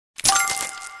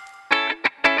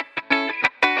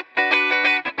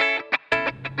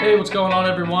Hey, what's going on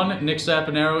everyone? Nick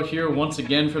Saponaro here once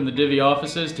again from the Divi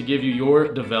offices to give you your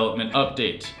development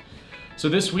update. So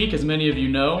this week, as many of you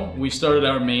know, we started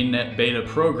our Main Net Beta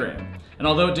program. And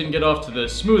although it didn't get off to the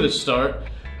smoothest start,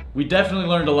 we definitely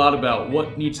learned a lot about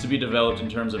what needs to be developed in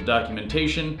terms of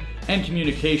documentation and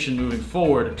communication moving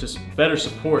forward to better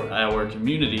support our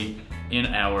community in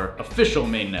our official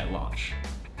mainnet launch.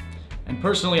 And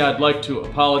personally, I'd like to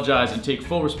apologize and take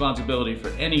full responsibility for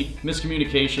any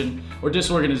miscommunication or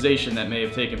disorganization that may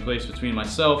have taken place between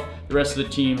myself, the rest of the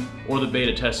team, or the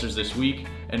beta testers this week,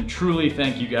 and truly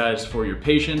thank you guys for your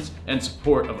patience and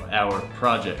support of our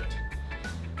project.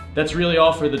 That's really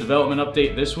all for the development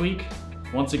update this week.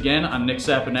 Once again, I'm Nick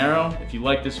Saponaro. If you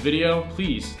like this video,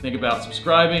 please think about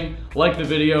subscribing, like the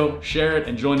video, share it,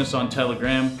 and join us on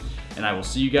Telegram. And I will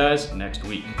see you guys next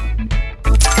week.